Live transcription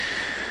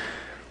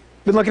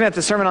Been looking at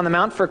the Sermon on the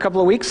Mount for a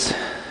couple of weeks.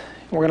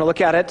 We're going to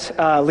look at it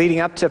leading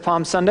up to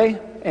Palm Sunday,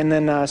 and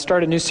then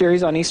start a new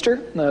series on Easter,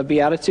 the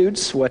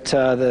Beatitudes, what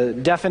the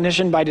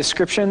definition by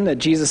description that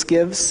Jesus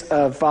gives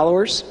of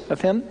followers of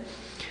Him,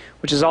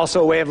 which is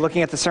also a way of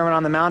looking at the Sermon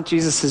on the Mount.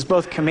 Jesus is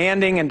both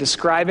commanding and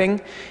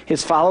describing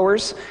His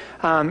followers.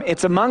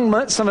 It's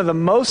among some of the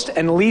most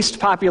and least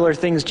popular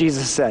things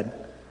Jesus said.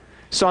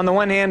 So on the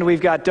one hand, we've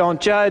got don't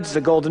judge,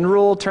 the golden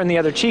rule, turn the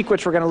other cheek,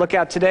 which we're going to look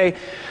at today,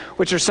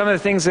 which are some of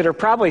the things that are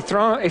probably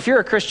thrown. If you're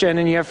a Christian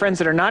and you have friends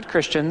that are not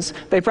Christians,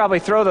 they probably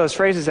throw those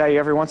phrases at you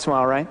every once in a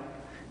while, right?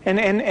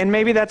 And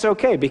maybe that's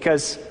okay,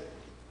 because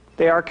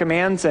they are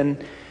commands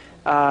and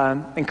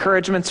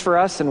encouragements for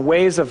us and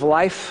ways of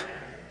life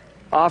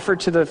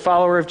offered to the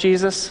follower of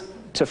Jesus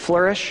to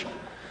flourish.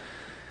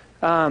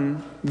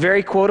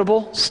 Very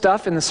quotable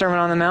stuff in the Sermon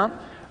on the Mount,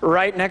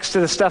 right next to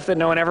the stuff that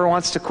no one ever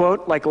wants to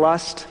quote, like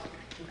lust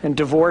and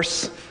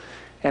divorce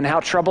and how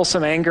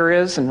troublesome anger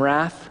is and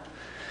wrath.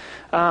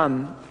 I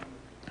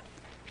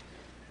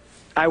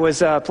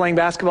was playing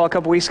basketball a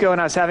couple weeks ago,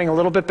 and I was having a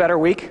little bit better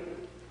week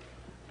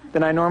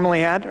than I normally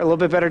had, or a little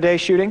bit better day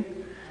shooting.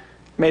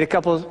 Made a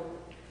couple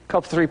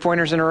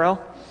three-pointers in a row.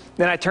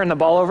 Then I turned the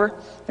ball over,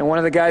 and one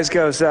of the guys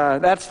goes,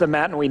 "That's the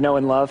Matt we know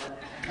and love."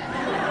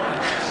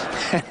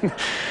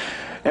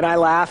 And I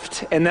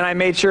laughed, and then I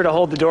made sure to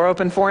hold the door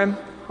open for him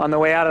on the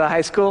way out of the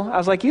high school. I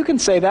was like, "You can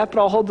say that, but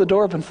I'll hold the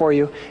door open for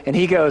you." And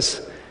he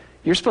goes,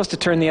 "You're supposed to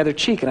turn the other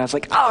cheek." And I was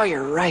like, "Oh,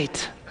 you're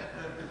right."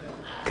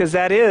 Because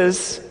that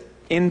is,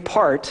 in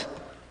part,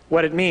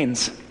 what it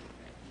means.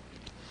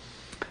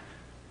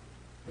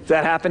 Does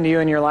that happen to you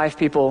in your life?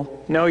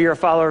 People know you're a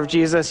follower of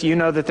Jesus, you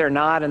know that they're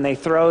not, and they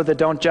throw the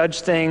don't judge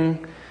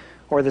thing,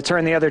 or the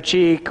turn the other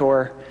cheek,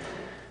 or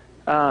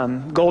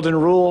golden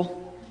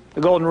rule.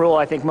 The golden rule,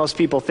 I think most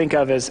people think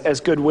of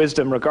as good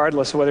wisdom,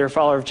 regardless of whether you're a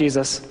follower of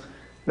Jesus.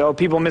 Though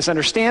people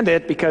misunderstand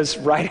it, because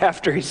right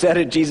after he said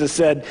it, Jesus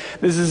said,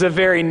 this is a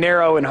very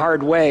narrow and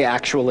hard way,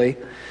 actually.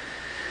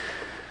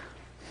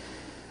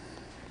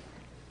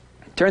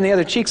 Turn the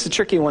other cheek's the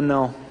tricky one,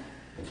 though.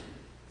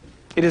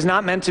 It is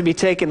not meant to be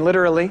taken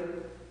literally,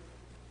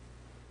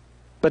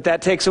 but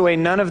that takes away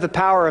none of the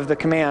power of the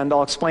command.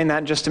 I'll explain that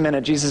in just a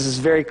minute. Jesus is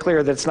very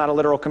clear that it's not a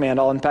literal command.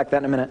 I'll unpack that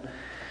in a minute.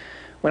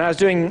 When I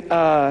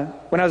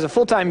was a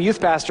full-time youth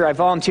pastor, I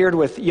volunteered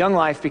with Young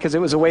Life because it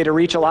was a way to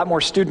reach a lot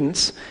more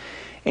students.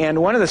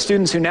 And one of the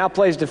students who now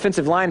plays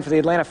defensive line for the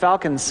Atlanta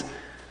Falcons,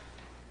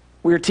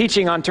 we were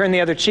teaching on turn the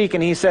other cheek,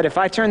 and he said, "If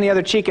I turn the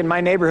other cheek in my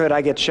neighborhood,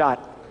 I get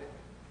shot."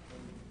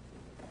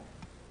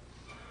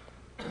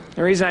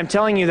 The reason I'm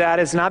telling you that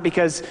is not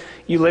because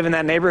you live in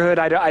that neighborhood.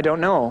 I don't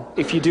know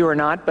if you do or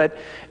not, but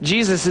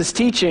Jesus is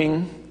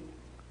teaching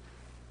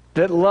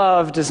that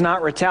love does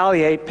not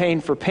retaliate pain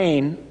for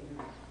pain.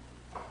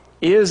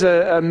 Is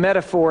a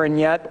metaphor, and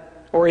yet,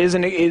 or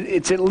isn't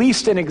it's at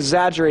least an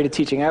exaggerated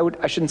teaching.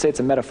 I shouldn't say it's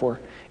a metaphor.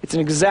 It's an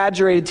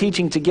exaggerated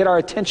teaching to get our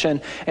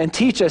attention and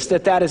teach us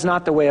that that is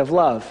not the way of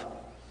love.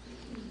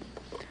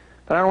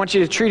 But I don't want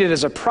you to treat it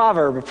as a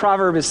proverb. A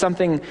proverb is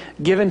something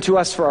given to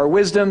us for our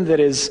wisdom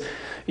that is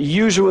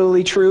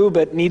usually true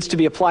but needs to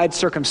be applied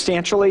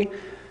circumstantially.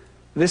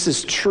 This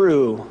is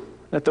true,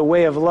 that the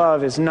way of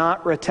love is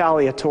not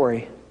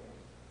retaliatory.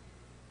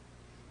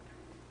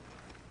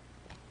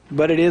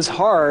 But it is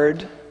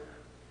hard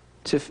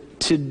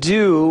to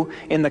do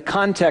in the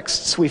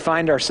contexts we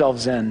find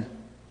ourselves in,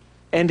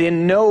 and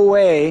in no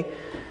way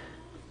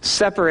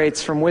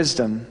separates from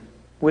wisdom.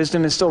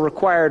 Wisdom is still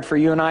required for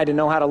you and I to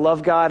know how to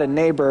love God and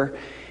neighbor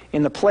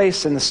in the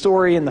place, in the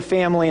story, in the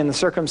family, in the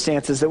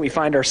circumstances that we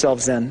find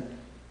ourselves in.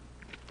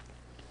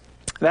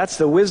 That's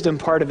the wisdom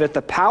part of it.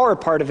 The power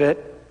part of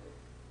it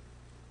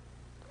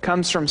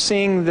comes from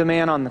seeing the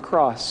man on the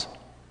cross,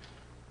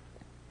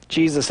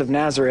 Jesus of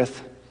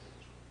Nazareth,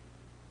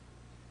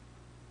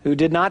 who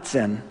did not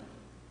sin,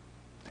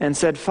 and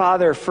said,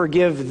 "Father,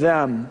 forgive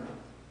them."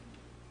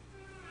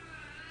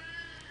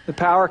 The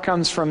power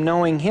comes from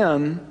knowing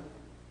Him,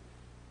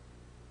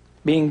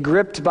 being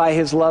gripped by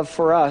His love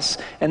for us,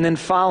 and then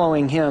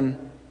following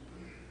Him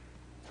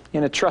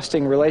in a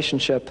trusting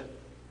relationship.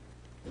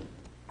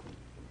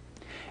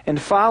 And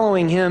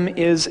following Him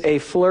is a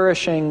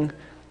flourishing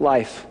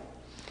life.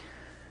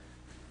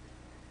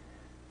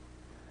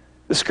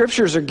 The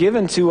Scriptures are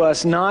given to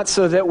us not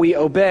so that we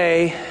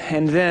obey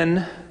and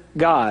then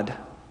God.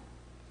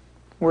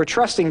 We're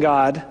trusting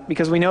God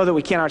because we know that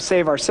we cannot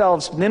save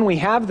ourselves. Then we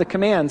have the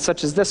commands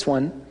such as this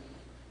one.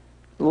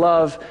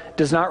 Love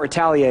does not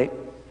retaliate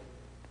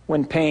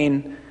when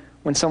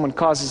someone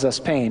causes us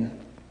pain.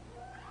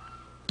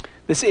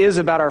 This is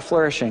about our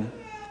flourishing.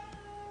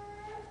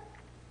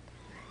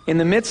 In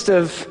the midst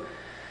of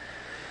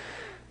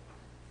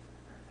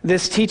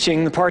this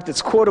teaching, the part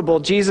that's quotable,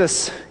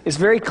 Jesus is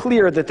very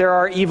clear that there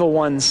are evil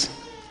ones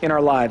in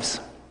our lives.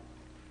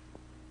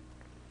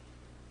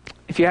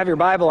 If you have your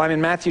Bible, I'm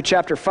in Matthew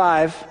chapter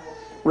 5,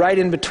 right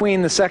in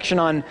between the section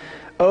on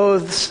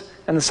oaths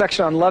and the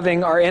section on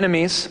loving our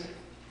enemies.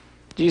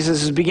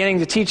 Jesus is beginning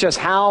to teach us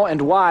how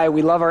and why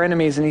we love our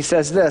enemies, and he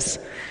says this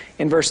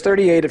in verse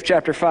 38 of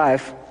chapter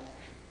 5.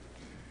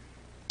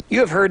 You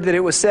have heard that it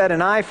was said,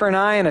 an eye for an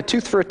eye and a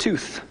tooth for a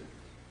tooth.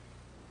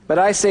 But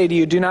I say to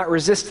you, do not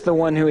resist the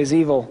one who is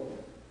evil.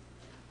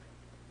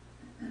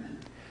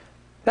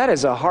 That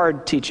is a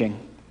hard teaching.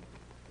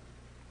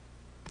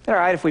 All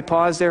right, if we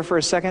pause there for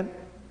a second.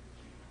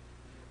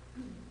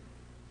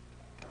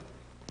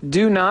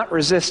 Do not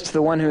resist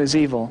the one who is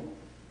evil.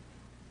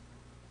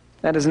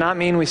 That does not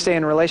mean we stay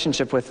in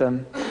relationship with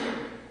them.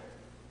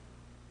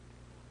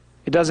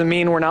 It doesn't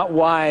mean we're not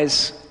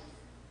wise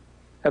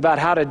about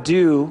how to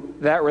do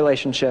that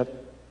relationship.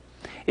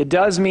 It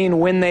does mean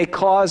when they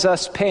cause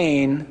us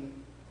pain,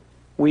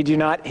 we do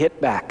not hit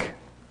back.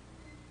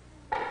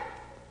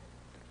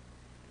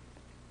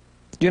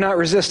 Do not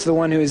resist the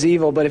one who is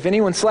evil, but if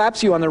anyone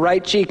slaps you on the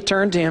right cheek,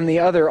 turn to him the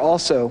other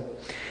also.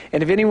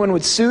 And if anyone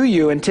would sue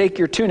you and take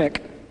your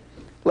tunic,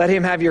 let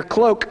him have your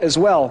cloak as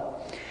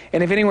well.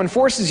 And if anyone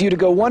forces you to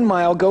go 1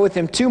 mile, go with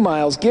him 2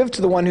 miles. Give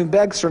to the one who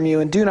begs from you,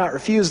 and do not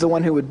refuse the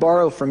one who would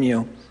borrow from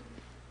you.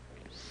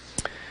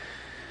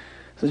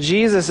 So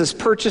Jesus has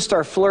purchased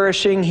our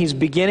flourishing. He's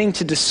beginning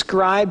to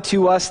describe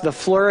to us the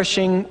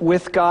flourishing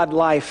with God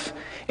life.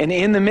 And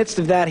in the midst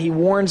of that, he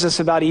warns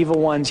us about evil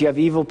ones. You have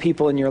evil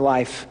people in your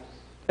life.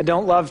 I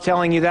don't love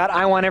telling you that.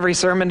 I want every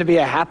sermon to be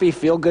a happy,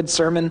 feel-good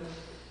sermon.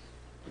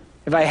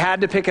 If I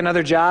had to pick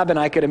another job and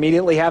I could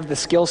immediately have the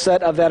skill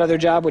set of that other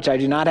job, which I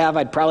do not have,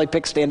 I'd probably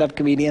pick stand-up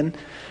comedian.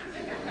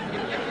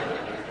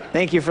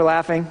 Thank you for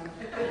laughing.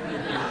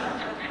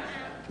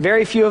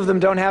 Very few of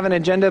them don't have an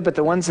agenda, but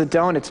the ones that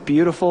don't, it's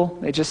beautiful.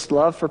 They just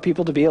love for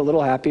people to be a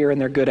little happier,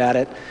 and they're good at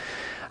it.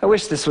 I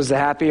wish this was a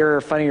happier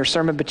or funnier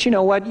sermon, but you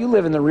know what? You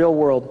live in the real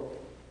world,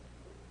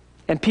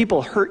 and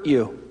people hurt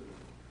you.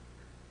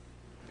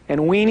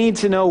 And we need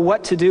to know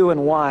what to do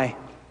and why.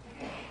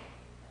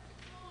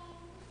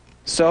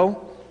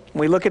 So, when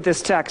we look at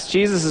this text,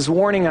 Jesus is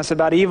warning us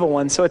about evil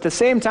ones. So at the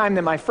same time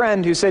that my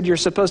friend who said you're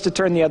supposed to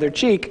turn the other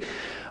cheek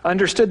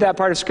understood that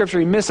part of Scripture,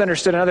 he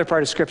misunderstood another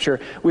part of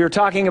Scripture. We were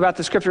talking about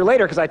the Scripture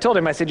later because I told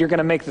him, I said, you're going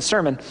to make the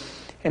sermon.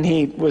 And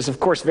he was, of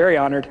course, very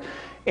honored.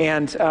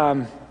 And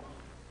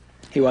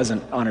he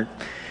wasn't honored.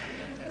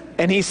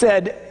 And he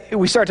said,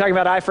 we started talking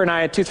about eye for an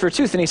eye, a tooth for a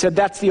tooth. And he said,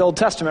 that's the Old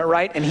Testament,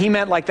 right? And he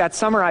meant like that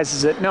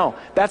summarizes it. No,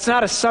 that's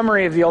not a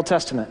summary of the Old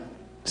Testament.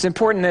 It's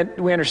important that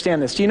we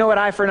understand this. Do you know what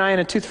eye for an eye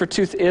and a tooth for a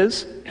tooth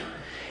is?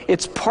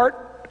 It's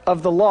part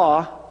of the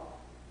law.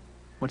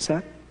 What's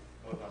that?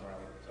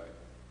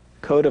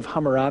 Code of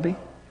Hammurabi?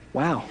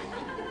 Wow.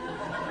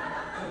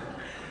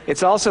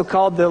 It's also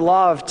called the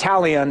law of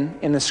talion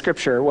in the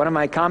Scripture. One of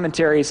my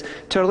commentaries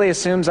totally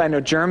assumes I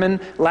know German,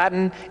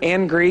 Latin,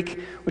 and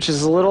Greek, which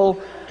is a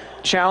little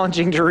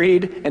challenging to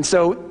read. And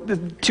so the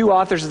two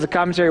authors of the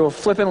commentary will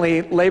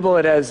flippantly label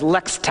it as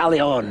lex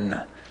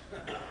talion,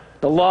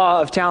 the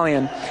law of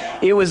talion.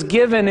 It was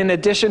given in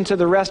addition to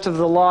the rest of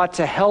the law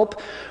to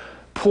help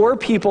poor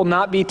people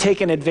not be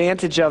taken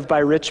advantage of by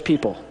rich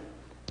people.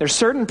 There's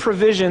certain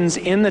provisions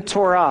in the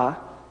Torah.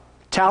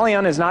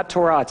 Talion is not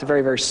Torah. It's a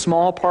very, very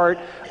small part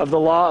of the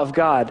law of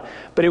God.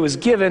 But it was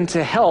given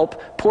to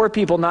help poor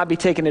people not be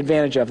taken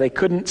advantage of. They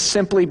couldn't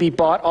simply be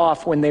bought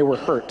off when they were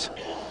hurt.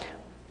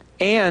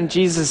 And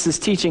Jesus is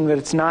teaching that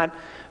it's not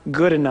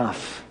good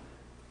enough,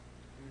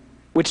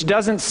 which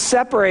doesn't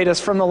separate us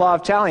from the law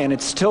of talion.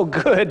 It's still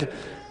good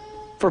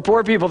for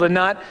poor people to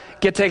not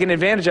get taken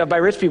advantage of by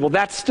rich people.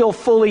 That's still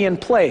fully in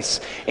place.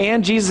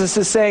 And Jesus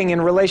is saying in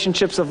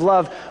relationships of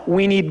love,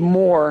 we need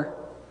more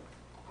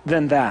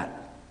than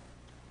that.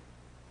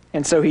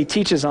 And so he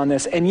teaches on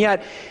this. And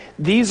yet,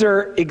 these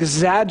are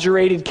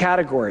exaggerated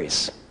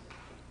categories.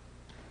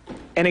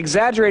 And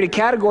exaggerated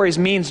categories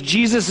means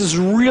Jesus is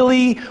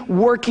really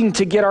working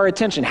to get our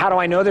attention. How do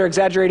I know they're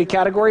exaggerated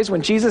categories?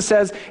 When Jesus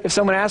says, if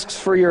someone asks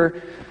for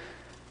your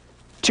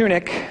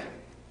tunic,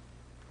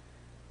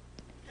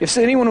 if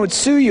anyone would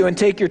sue you and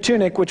take your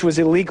tunic, which was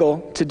illegal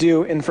to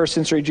do in first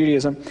century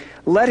Judaism,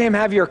 let him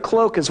have your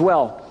cloak as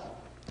well.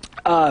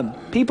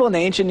 People in the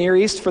ancient Near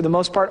East, for the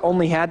most part,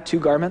 only had 2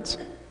 garments.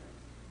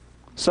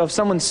 So if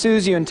someone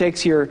sues you and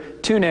takes your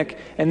tunic,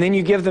 and then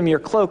you give them your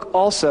cloak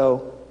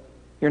also,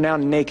 you're now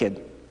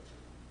naked.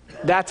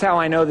 That's how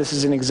I know this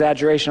is an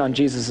exaggeration on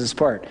Jesus'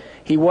 part.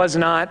 He was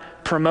not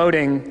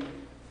promoting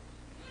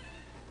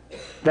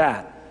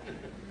that.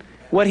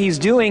 What he's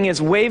doing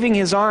is waving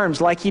his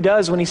arms like he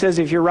does when he says,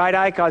 if your right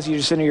eye causes you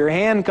to sin, or your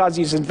hand causes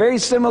you to sin. Very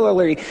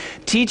similarly,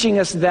 teaching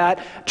us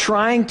that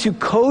trying to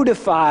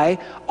codify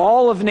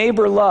all of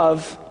neighbor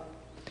love,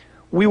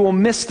 we will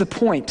miss the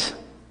point,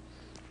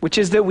 which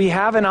is that we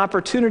have an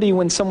opportunity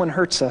when someone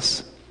hurts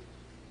us.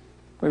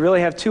 We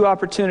really have 2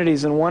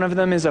 opportunities, and one of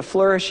them is a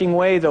flourishing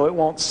way, though it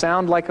won't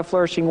sound like a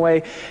flourishing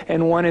way,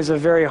 and one is a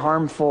very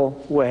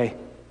harmful way.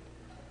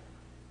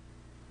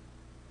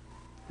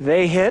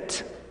 They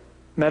hit,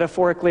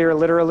 metaphorically or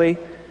literally,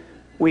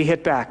 we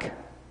hit back.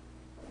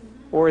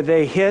 Or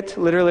they hit,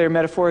 literally or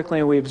metaphorically,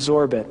 and we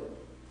absorb it.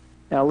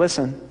 Now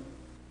listen,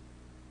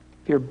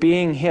 if you're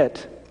being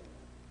hit,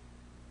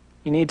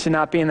 you need to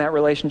not be in that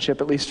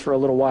relationship at least for a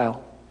little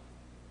while.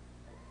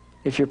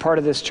 If you're part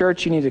of this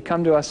church, you need to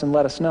come to us and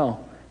let us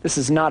know. This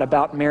is not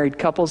about married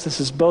couples. This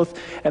is both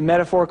a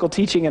metaphorical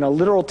teaching and a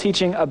literal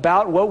teaching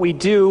about what we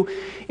do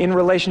in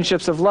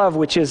relationships of love,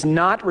 which is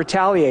not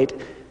retaliate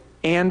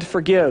and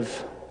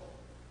forgive.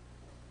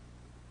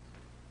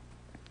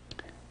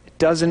 It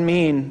doesn't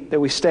mean that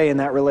we stay in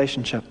that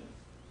relationship.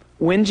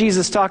 When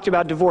Jesus talked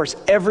about divorce,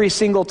 every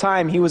single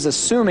time he was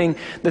assuming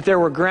that there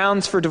were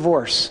grounds for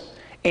divorce.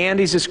 And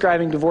he's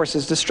describing divorce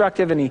as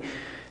destructive, and he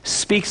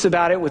speaks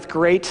about it with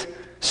great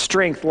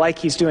strength like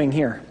he's doing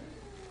here.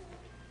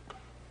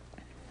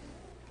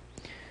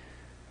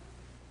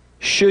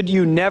 Should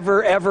you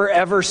never, ever,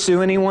 ever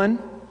sue anyone?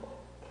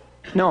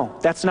 No,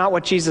 that's not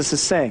what Jesus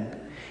is saying.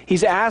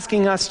 He's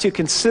asking us to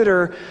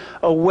consider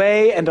a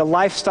way and a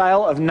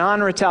lifestyle of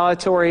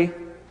non-retaliatory,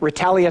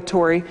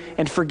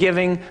 and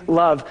forgiving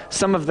love.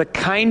 Some of the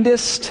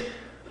kindest,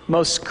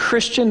 most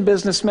Christian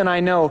businessmen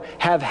I know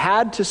have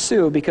had to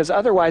sue because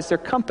otherwise their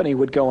company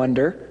would go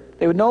under.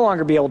 They would no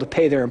longer be able to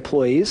pay their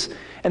employees,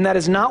 and that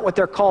is not what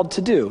they're called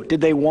to do.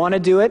 Did they want to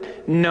do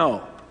it?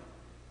 No.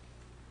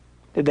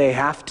 Did they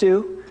have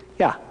to?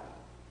 Yeah.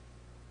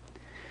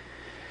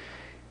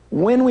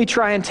 When we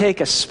try and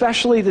take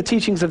especially the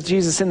teachings of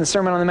Jesus in the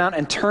Sermon on the Mount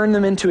and turn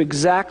them into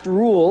exact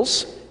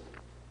rules,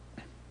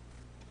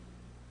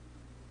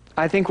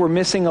 I think we're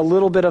missing a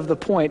little bit of the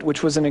point,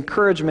 which was an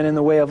encouragement in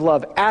the way of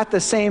love. At the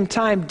same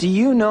time, do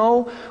you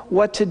know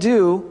what to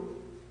do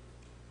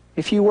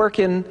if you work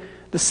in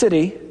the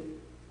city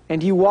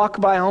and you walk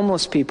by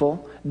homeless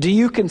people? Do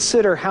you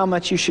consider how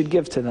much you should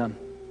give to them?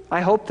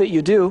 I hope that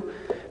you do,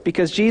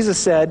 because Jesus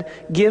said,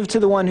 give to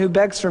the one who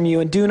begs from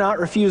you and do not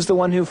refuse the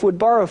one who would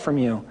borrow from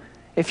you.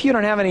 If you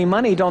don't have any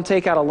money, don't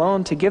take out a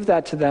loan to give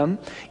that to them.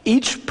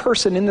 Each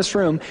person in this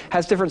room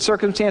has different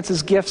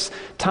circumstances, gifts,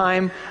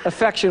 time,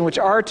 affection, which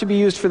are to be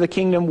used for the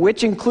kingdom,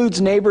 which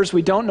includes neighbors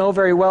we don't know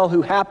very well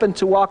who happen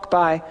to walk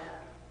by.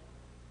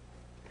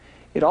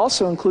 It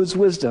also includes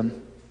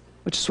wisdom,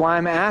 which is why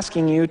I'm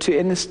asking you to,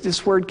 in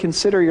this word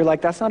consider, you're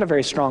like, that's not a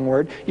very strong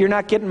word. You're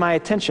not getting my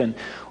attention.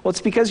 Well,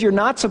 it's because you're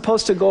not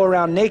supposed to go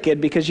around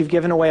naked because you've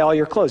given away all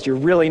your clothes. You're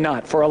really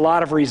not, for a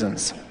lot of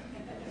reasons.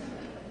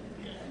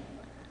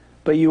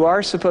 But you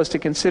are supposed to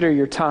consider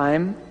your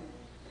time,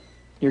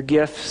 your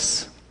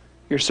gifts,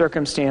 your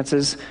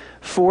circumstances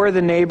for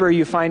the neighbor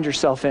you find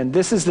yourself in.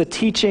 This is the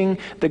teaching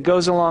that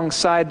goes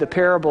alongside the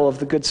parable of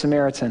the Good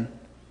Samaritan.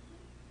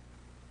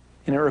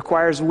 And it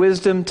requires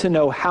wisdom to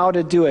know how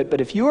to do it.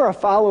 But if you are a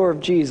follower of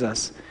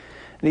Jesus,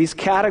 these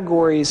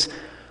categories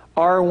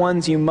are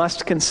ones you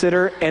must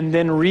consider and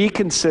then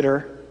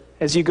reconsider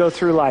as you go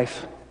through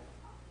life.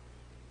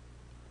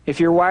 If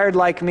you're wired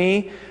like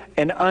me,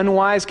 an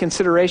unwise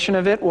consideration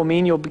of it will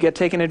mean you'll get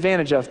taken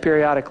advantage of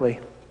periodically.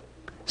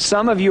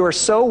 Some of you are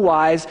so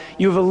wise,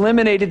 you've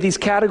eliminated these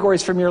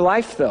categories from your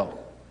life, though.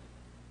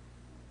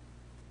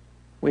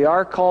 We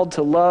are called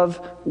to love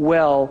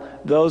well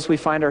those we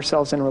find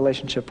ourselves in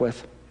relationship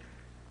with.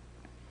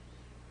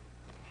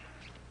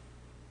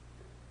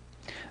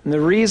 And the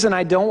reason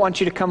I don't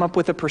want you to come up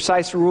with a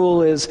precise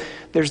rule is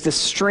there's this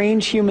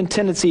strange human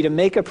tendency to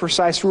make a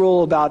precise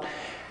rule about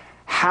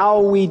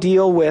how we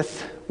deal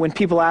with when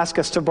people ask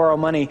us to borrow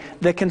money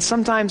that can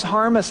sometimes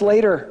harm us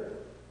later,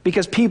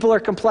 because people are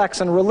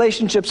complex and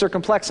relationships are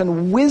complex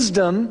and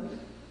wisdom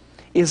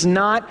is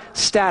not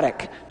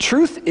static.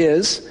 Truth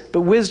is,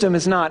 but wisdom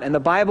is not. And the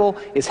Bible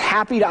is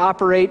happy to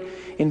operate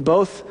in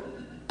both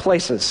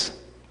places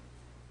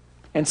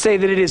and say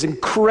that it is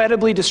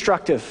incredibly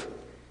destructive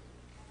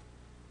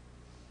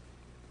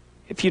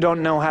if you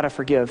don't know how to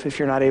forgive, if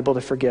you're not able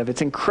to forgive.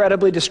 It's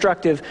incredibly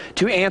destructive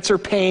to answer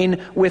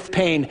pain with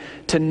pain.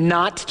 To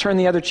not turn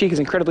the other cheek is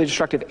incredibly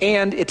destructive.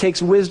 And it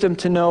takes wisdom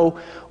to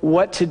know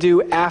what to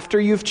do after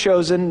you've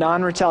chosen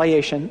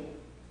non-retaliation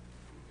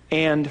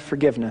and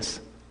forgiveness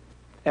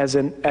as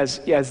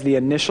the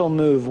initial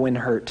move when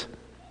hurt.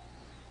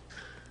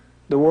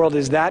 The world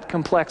is that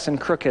complex and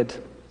crooked.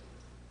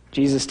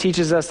 Jesus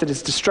teaches us that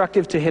it's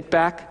destructive to hit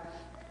back,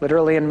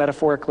 literally and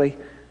metaphorically.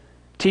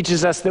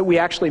 Teaches us that we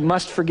actually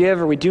must forgive,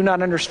 or we do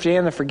not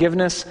understand the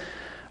forgiveness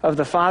of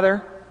the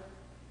Father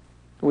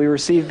we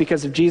receive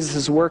because of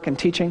Jesus' work and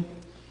teaching.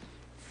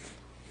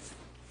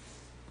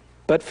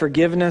 But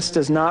forgiveness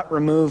does not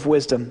remove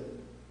wisdom.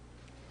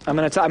 I'm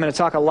going to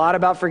talk a lot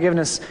about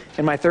forgiveness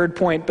in my third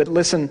point, but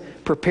listen,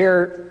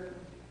 prepare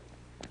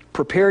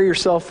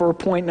yourself for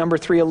point number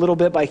 3 a little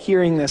bit by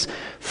hearing this.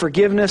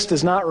 Forgiveness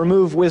does not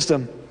remove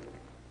wisdom.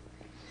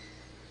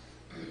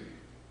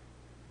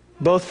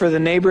 Both for the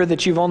neighbor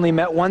that you've only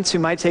met once who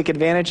might take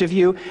advantage of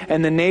you,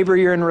 and the neighbor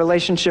you're in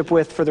relationship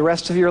with for the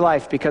rest of your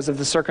life because of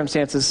the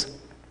circumstances.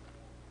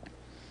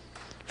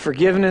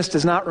 Forgiveness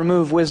does not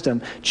remove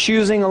wisdom.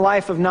 Choosing a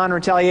life of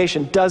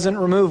non-retaliation doesn't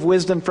remove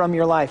wisdom from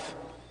your life.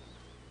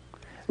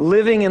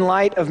 Living in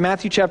light of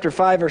Matthew chapter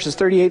 5, verses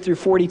 38 through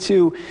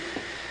 42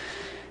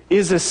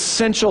 is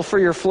essential for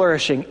your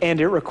flourishing, and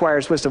it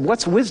requires wisdom.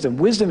 What's wisdom?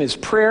 Wisdom is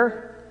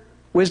prayer.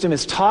 Wisdom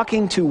is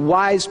talking to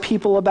wise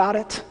people about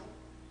it.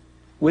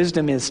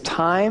 Wisdom is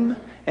time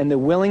and the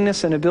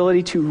willingness and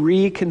ability to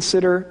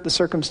reconsider the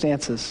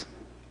circumstances.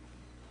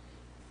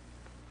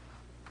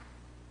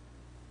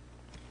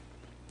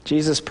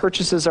 Jesus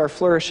purchases our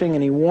flourishing,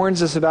 and he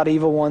warns us about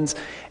evil ones,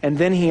 and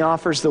then he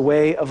offers the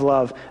way of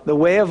love. The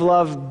way of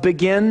love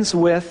begins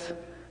with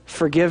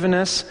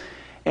forgiveness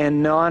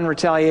and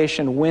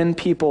non-retaliation when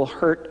people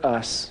hurt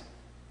us.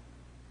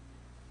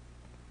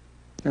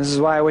 This is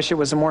why I wish it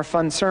was a more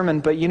fun sermon,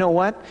 but you know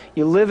what?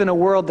 You live in a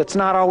world that's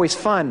not always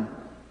fun.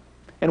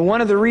 And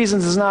one of the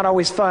reasons it's not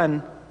always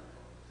fun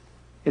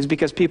is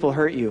because people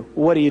hurt you.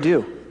 What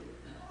do?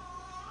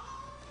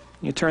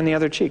 You turn the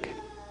other cheek.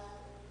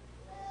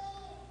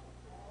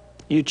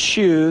 You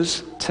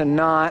choose to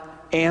not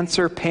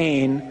answer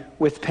pain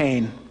with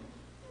pain.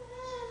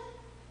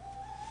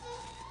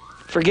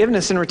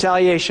 Forgiveness and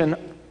retaliation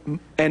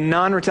and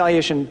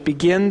non-retaliation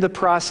begin the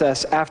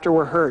process after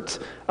we're hurt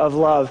of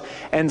love.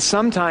 And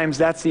sometimes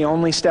that's the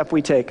only step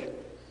we take,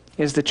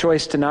 is the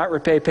choice to not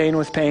repay pain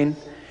with pain,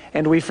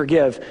 and we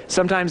forgive.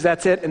 Sometimes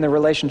that's it in the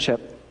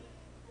relationship.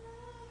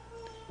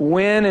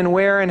 When and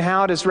where and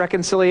how does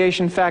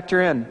reconciliation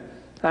factor in?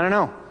 I don't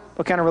know.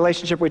 What kind of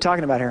relationship are we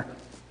talking about here?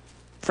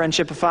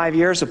 Friendship of 5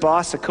 years, a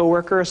boss, a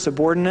coworker, a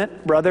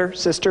subordinate, brother,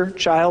 sister,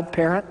 child,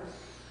 parent,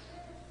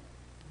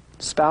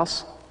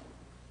 spouse.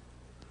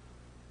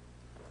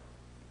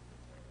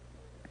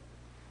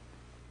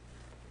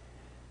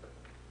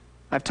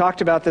 I've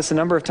talked about this a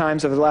number of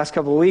times over the last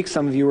couple of weeks.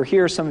 Some of you were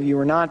here, some of you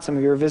were not, some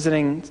of you were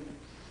visiting.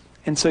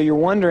 And so you're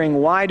wondering,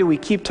 why do we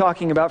keep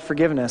talking about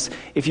forgiveness?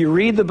 If you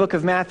read the book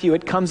of Matthew,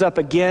 it comes up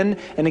again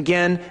and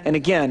again and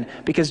again,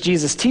 because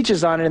Jesus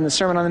teaches on it in the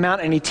Sermon on the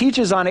Mount, and he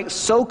teaches on it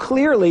so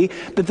clearly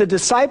that the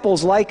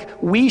disciples, like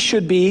we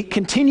should be,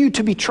 continue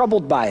to be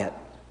troubled by it.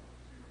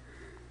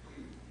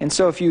 And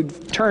so if you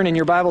turn in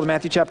your Bible to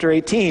Matthew chapter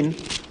 18,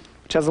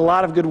 which has a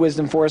lot of good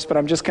wisdom for us, but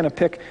I'm just going to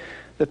pick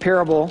the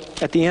parable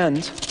at the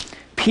end.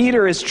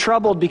 Peter is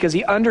troubled because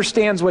he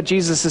understands what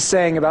Jesus is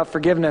saying about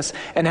forgiveness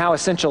and how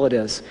essential it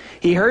is.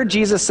 He heard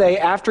Jesus say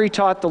after he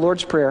taught the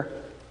Lord's Prayer,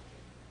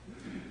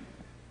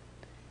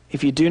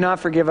 if you do not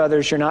forgive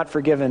others, you're not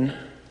forgiven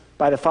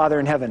by the Father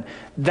in heaven.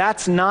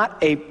 That's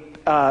not a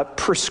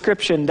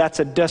prescription, that's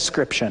a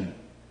description.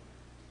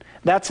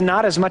 That's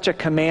not as much a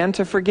command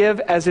to forgive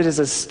as it is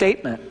a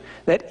statement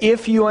that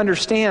if you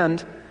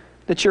understand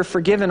that you're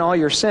forgiven all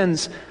your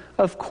sins,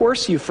 of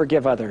course you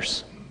forgive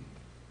others.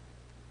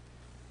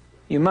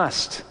 You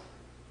must.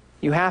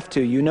 You have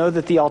to. You know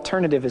that the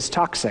alternative is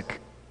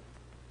toxic.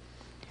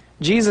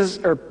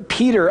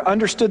 Peter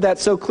understood that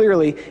so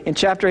clearly. In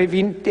chapter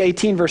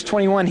 18, verse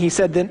 21, he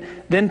said,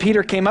 Then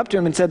Peter came up to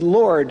him and said,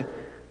 Lord,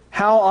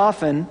 how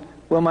often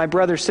will my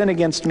brother sin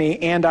against me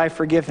and I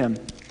forgive him?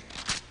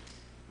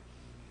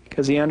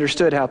 Because he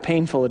understood how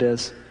painful it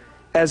is.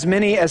 As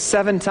many as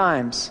 7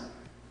 times.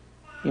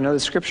 You know the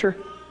scripture?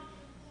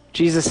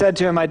 Jesus said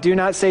to him, I do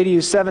not say to you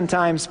 7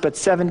 times, but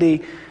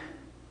 70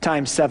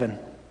 times 7.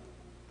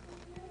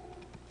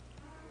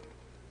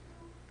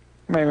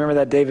 Remember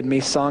that David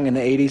Meese song in the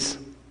 80s?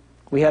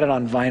 We had it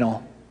on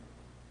vinyl.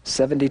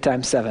 70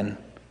 times 7.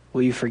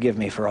 Will you forgive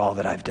me for all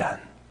that I've done?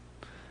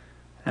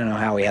 I don't know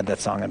how we had that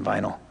song on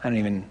vinyl.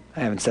 I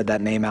haven't said that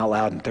name out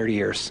loud in 30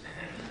 years.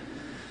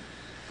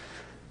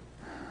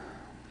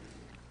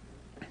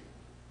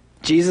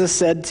 Jesus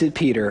said to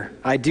Peter,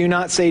 I do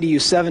not say to you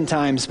 7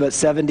 times, but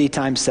 70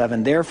 times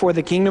 7. Therefore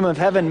the kingdom of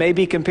heaven may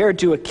be compared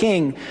to a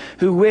king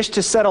who wished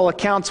to settle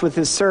accounts with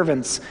his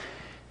servants.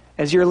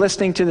 As you're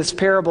listening to this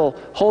parable,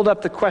 hold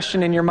up the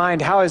question in your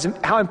mind, how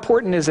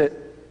important is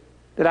it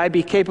that I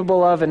be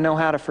capable of and know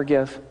how to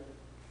forgive?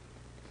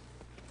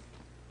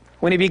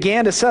 When he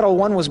began to settle,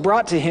 one was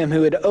brought to him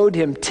who had owed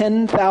him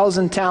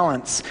 10,000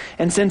 talents.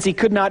 And since he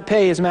could not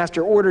pay, his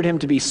master ordered him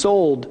to be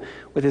sold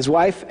with his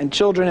wife and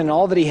children and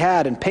all that he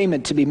had, and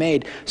payment to be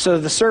made. So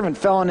the servant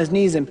fell on his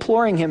knees,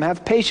 imploring him,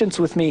 have patience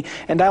with me,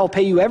 and I will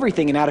pay you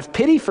everything. And out of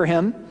pity for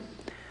him,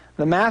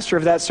 the master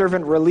of that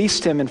servant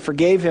released him and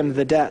forgave him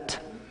the debt.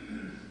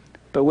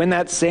 But when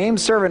that same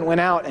servant went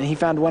out, and he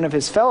found one of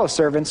his fellow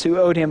servants who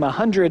owed him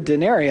 100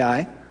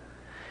 denarii,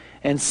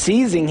 and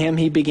seizing him,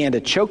 he began to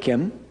choke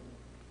him,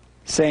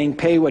 saying,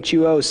 pay what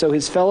you owe. So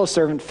his fellow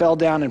servant fell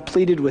down and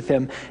pleaded with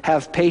him,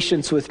 have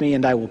patience with me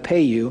and I will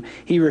pay you.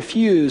 He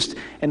refused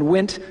and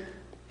went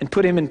and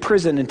put him in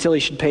prison until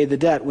he should pay the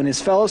debt. When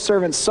his fellow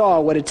servants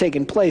saw what had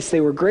taken place, they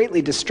were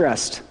greatly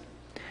distressed.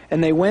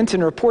 And they went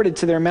and reported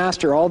to their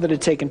master all that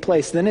had taken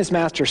place. Then his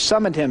master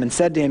summoned him and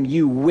said to him,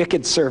 you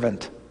wicked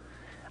servant,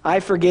 I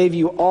forgave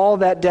you all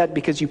that debt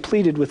because you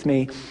pleaded with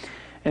me.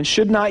 And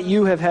should not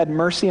you have had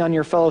mercy on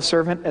your fellow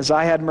servant as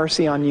I had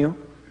mercy on you?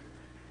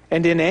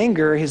 And in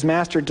anger, his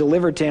master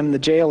delivered to him the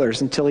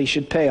jailers until he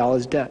should pay all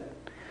his debt.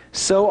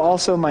 So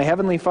also my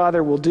heavenly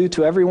Father will do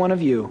to every one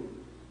of you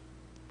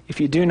if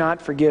you do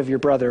not forgive your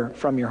brother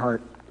from your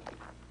heart.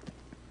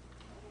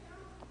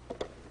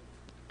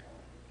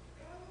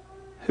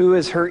 Who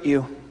has hurt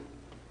you?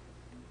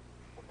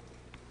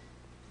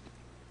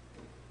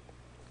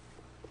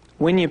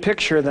 When you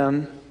picture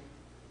them,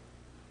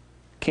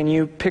 can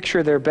you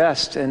picture their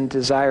best and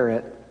desire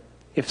it?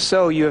 If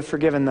so, you have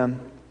forgiven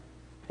them.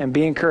 And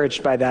be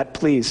encouraged by that,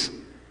 please.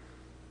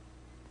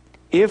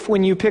 If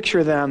when you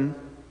picture them,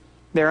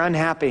 they're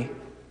unhappy,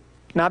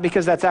 Not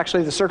because that's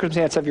actually the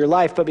circumstance of your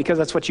life, but because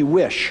that's what you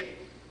wish.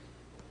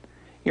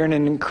 You're in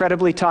an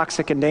incredibly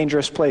toxic and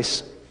dangerous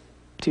place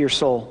to your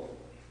soul.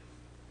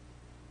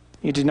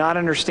 You do not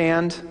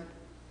understand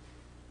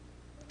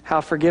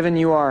how forgiven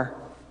you are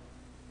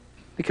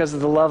because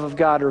of the love of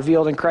God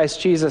revealed in Christ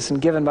Jesus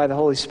and given by the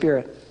Holy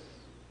Spirit.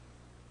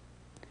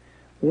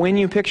 When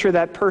you picture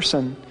that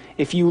person,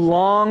 if you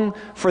long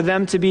for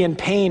them to be in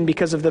pain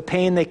because of the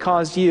pain they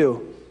caused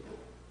you,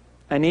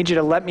 I need you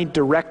to let me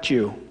direct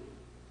you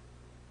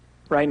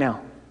right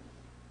now.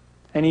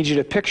 I need you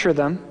to picture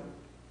them.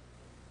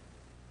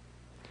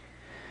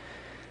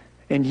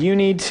 And you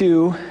need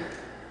to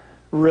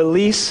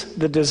release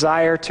the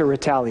desire to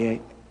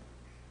retaliate.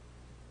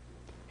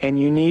 And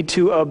you need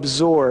to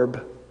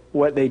absorb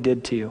what they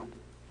did to you.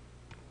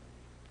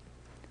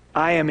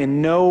 I am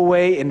in no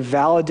way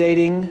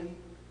invalidating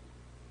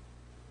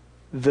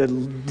the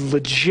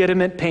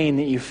legitimate pain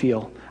that you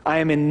feel. I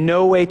am in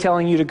no way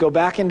telling you to go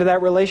back into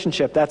that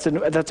relationship. That's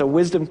a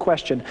wisdom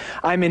question.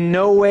 I'm in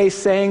no way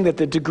saying that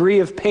the degree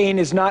of pain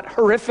is not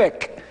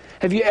horrific.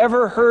 Have you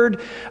ever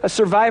heard a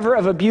survivor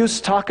of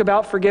abuse talk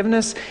about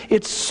forgiveness?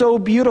 It's so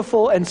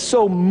beautiful and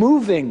so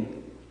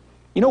moving.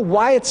 You know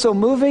why it's so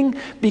moving?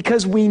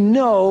 Because we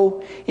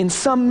know, in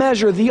some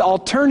measure, the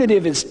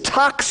alternative is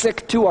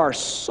toxic to our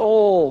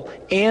soul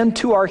and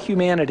to our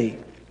humanity.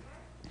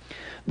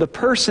 The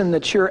person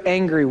that you're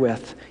angry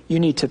with, you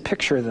need to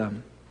picture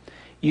them.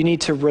 You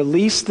need to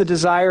release the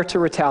desire to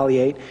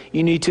retaliate.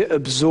 You need to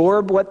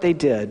absorb what they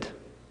did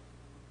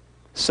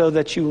so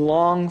that you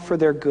long for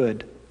their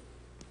good.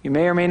 You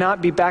may or may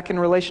not be back in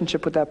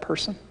relationship with that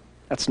person.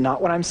 That's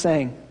not what I'm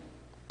saying.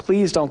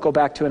 Please don't go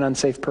back to an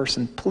unsafe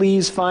person.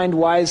 Please find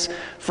wise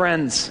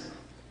friends.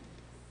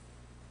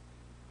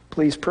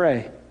 Please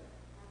pray.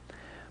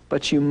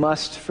 But you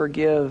must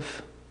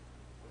forgive.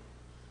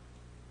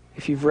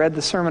 If you've read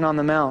the Sermon on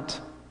the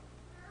Mount,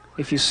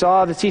 if you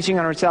saw the teaching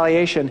on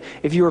retaliation,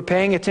 if you were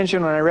paying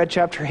attention when I read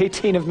chapter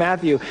 18 of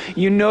Matthew,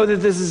 you know that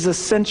this is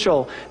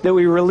essential, that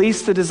we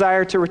release the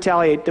desire to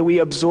retaliate, that we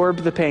absorb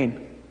the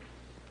pain.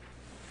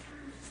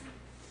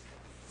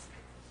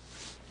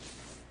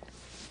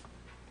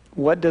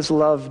 What does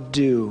love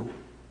do?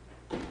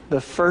 The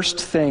first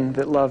thing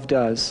that love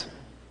does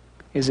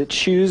is it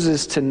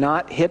chooses to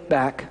not hit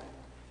back,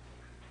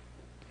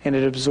 and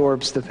it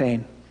absorbs the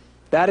pain.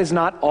 That is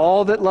not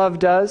all that love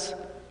does,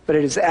 but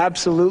it is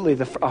absolutely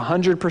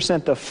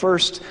 100% the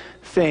first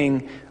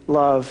thing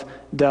love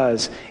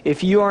does.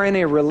 If you are in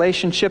a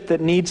relationship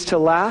that needs to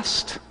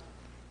last,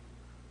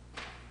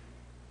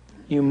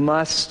 you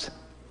must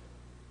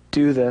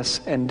do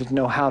this and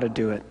know how to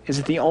do it. Is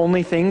it the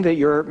only thing that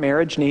your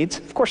marriage needs?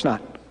 Of course not.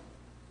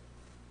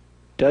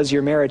 Does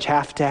your marriage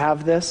have to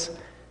have this?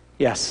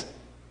 Yes.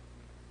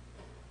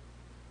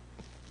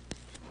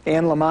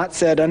 Anne Lamott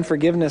said,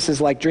 unforgiveness is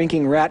like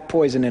drinking rat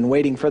poison and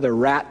waiting for the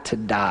rat to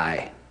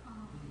die.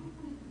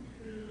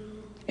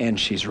 And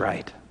she's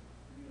right.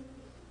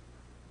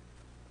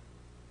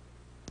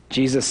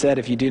 Jesus said,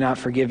 if you do not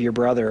forgive your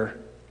brother,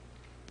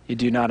 you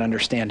do not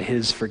understand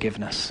his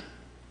forgiveness.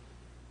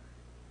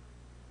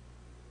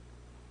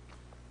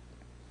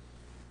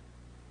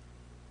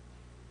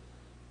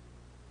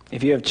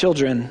 If you have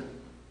children,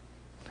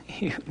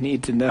 you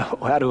need to know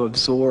how to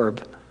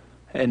absorb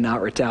and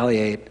not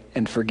retaliate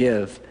and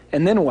forgive.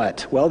 And then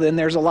what? Well, then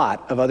there's a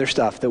lot of other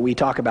stuff that we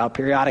talk about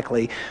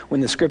periodically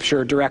when the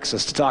Scripture directs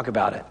us to talk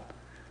about it.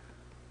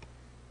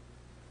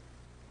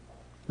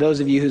 Those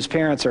of you whose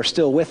parents are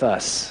still with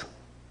us,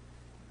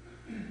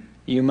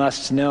 you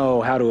must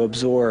know how to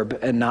absorb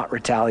and not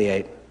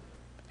retaliate.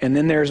 And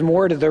then there's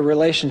more to the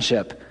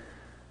relationship,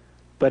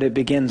 but it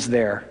begins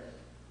there.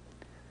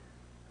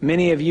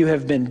 Many of you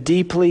have been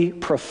deeply,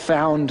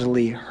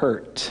 profoundly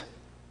hurt.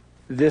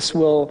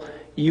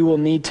 You will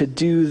need to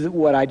do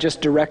what I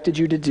just directed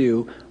you to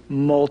do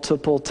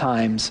multiple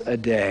times a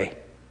day.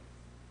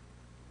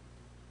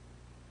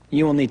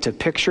 You will need to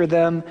picture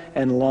them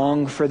and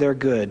long for their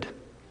good,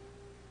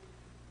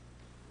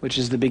 which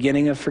is the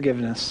beginning of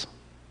forgiveness,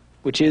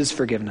 which is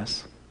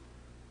forgiveness.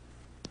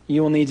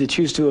 You will need to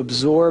choose to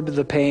absorb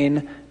the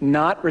pain,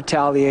 not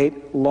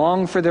retaliate,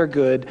 long for their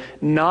good,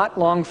 not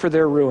long for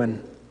their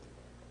ruin.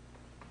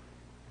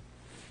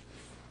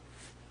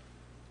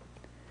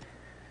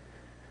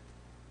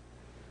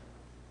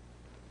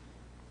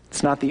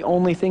 It's not the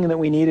only thing that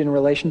we need in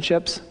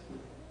relationships,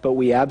 but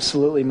we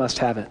absolutely must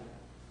have it.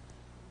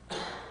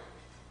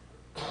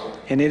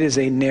 And it is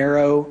a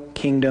narrow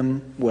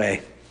kingdom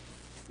way.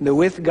 The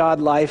with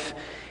God life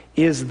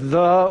is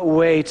the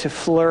way to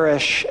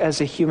flourish as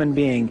a human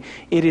being.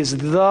 It is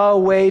the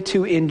way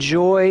to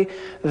enjoy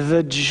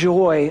the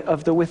joy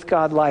of the with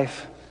God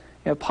life.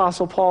 The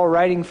Apostle Paul,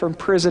 writing from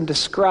prison,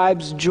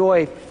 describes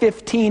joy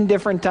 15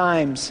 different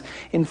times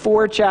in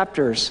 4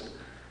 chapters.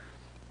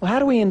 Well, how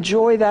do we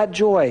enjoy that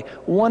joy?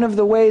 One of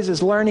the ways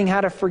is learning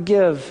how to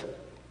forgive.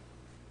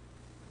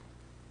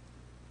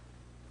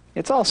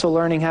 It's also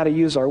learning how to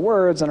use our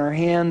words and our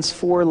hands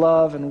for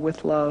love and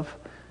with love.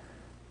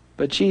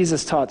 But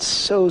Jesus taught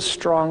so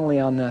strongly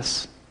on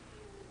this.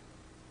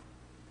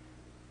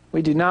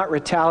 We do not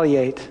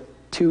retaliate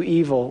to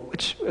evil,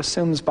 which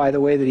assumes, by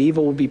the way, that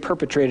evil will be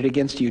perpetrated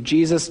against you.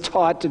 Jesus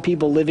taught to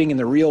people living in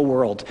the real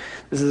world.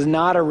 This is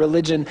not a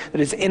religion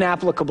that is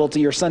inapplicable to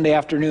your Sunday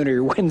afternoon or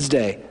your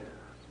Wednesday.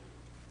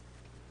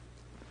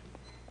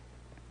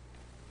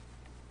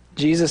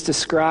 Jesus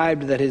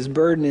described that his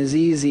burden is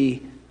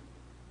easy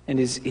and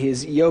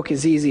his yoke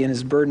is easy and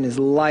his burden is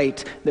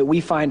light, that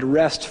we find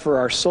rest for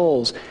our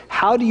souls.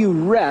 How do you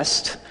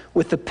rest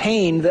with the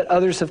pain that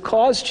others have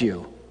caused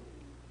you?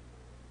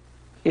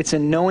 It's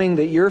in knowing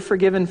that you're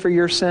forgiven for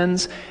your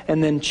sins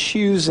and then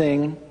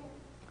choosing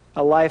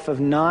a life of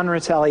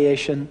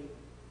non-retaliation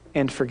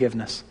and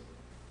forgiveness.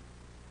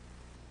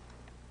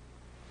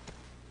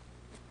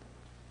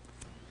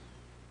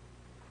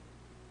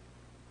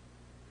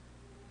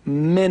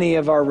 Many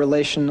of our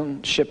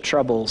relationship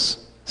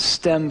troubles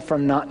stem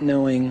from not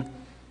knowing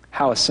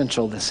how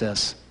essential this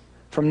is,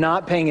 from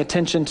not paying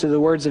attention to the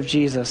words of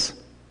Jesus,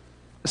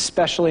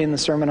 especially in the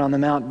Sermon on the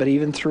Mount, but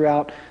even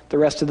throughout the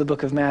rest of the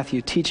book of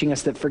Matthew, teaching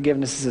us that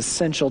forgiveness is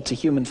essential to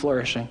human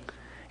flourishing.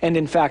 And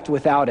in fact,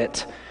 without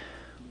it,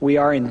 we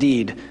are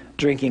indeed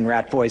drinking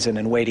rat poison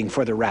and waiting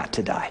for the rat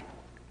to die.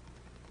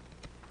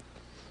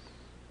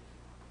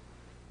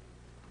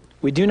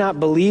 We do not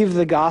believe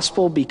the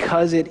gospel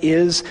because it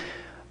is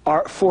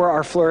for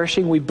our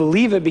flourishing. We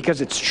believe it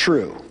because it's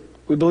true.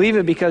 We believe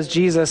it because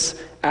Jesus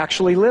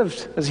actually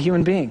lived as a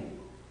human being,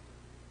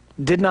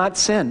 did not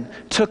sin,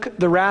 took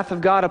the wrath of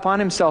God upon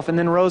himself, and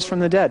then rose from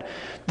the dead.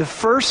 The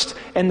first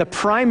and the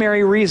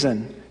primary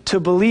reason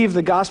to believe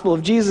the gospel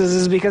of Jesus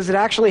is because it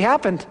actually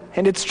happened,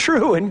 and it's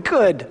true and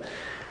good.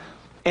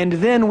 And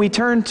then we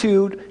turn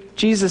to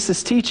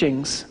Jesus'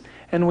 teachings,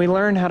 and we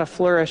learn how to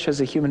flourish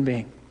as a human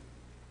being.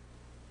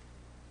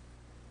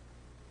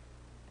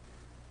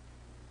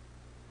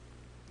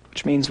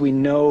 Which means we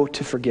know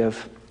to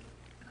forgive.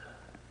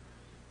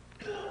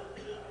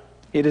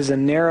 It is a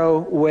narrow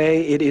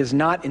way. It is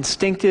not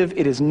instinctive.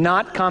 It is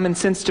not common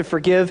sense to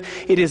forgive.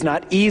 It is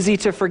not easy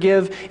to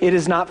forgive. It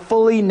is not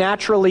fully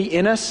naturally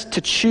in us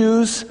to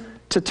choose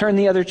to turn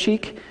the other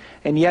cheek.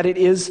 And yet it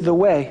is the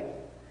way.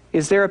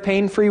 Is there a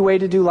pain-free way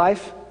to do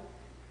life?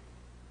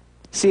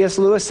 C.S.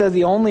 Lewis said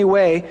the only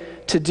way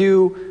to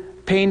do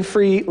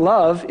pain-free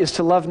love is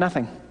to love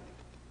nothing.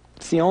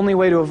 It's the only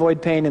way to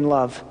avoid pain in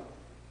love.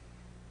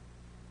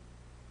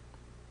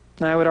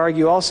 And I would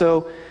argue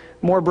also,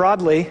 more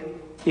broadly,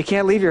 you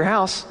can't leave your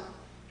house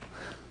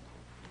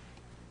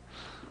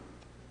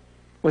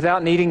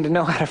without needing to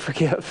know how to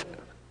forgive.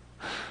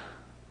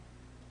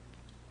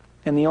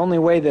 And the only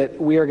way that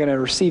we are going to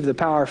receive the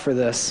power for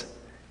this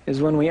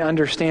is when we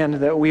understand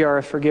that we are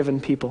a forgiven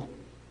people.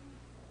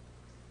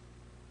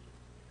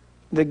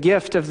 The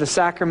gift of the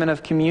sacrament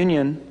of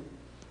communion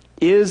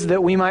is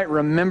that we might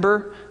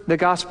remember the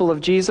gospel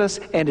of Jesus,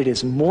 and it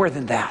is more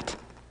than that.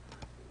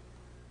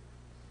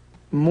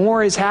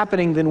 More is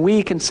happening than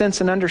we can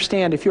sense and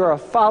understand. If you are a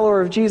follower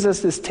of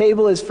Jesus, this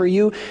table is for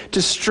you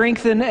to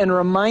strengthen and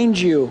remind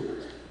you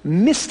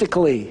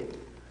mystically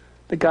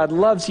that God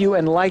loves you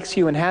and likes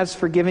you and has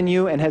forgiven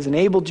you and has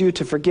enabled you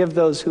to forgive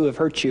those who have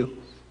hurt you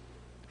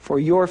for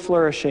your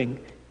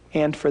flourishing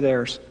and for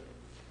theirs.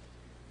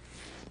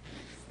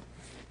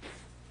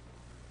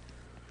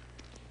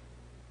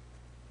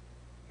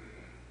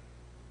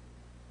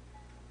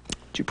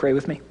 Would you pray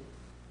with me?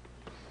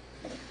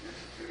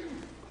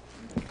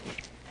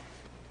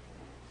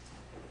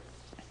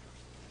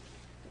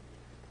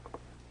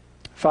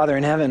 Father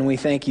in heaven, we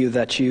thank you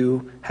that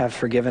you have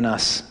forgiven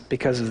us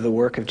because of the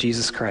work of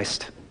Jesus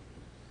Christ.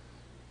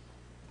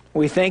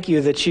 We thank you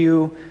that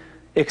you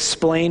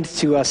explained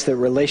to us that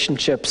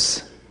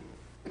relationships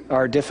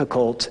are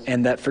difficult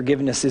and that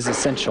forgiveness is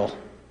essential.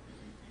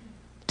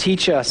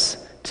 Teach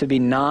us to be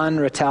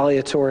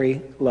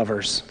non-retaliatory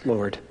lovers,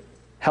 Lord.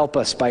 Help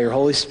us by your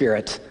Holy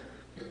Spirit.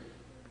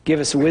 Give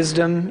us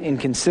wisdom in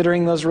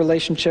considering those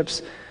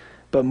relationships,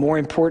 but more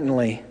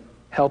importantly,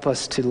 help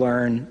us to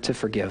learn to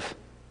forgive.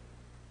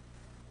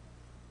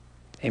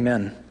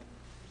 Amen.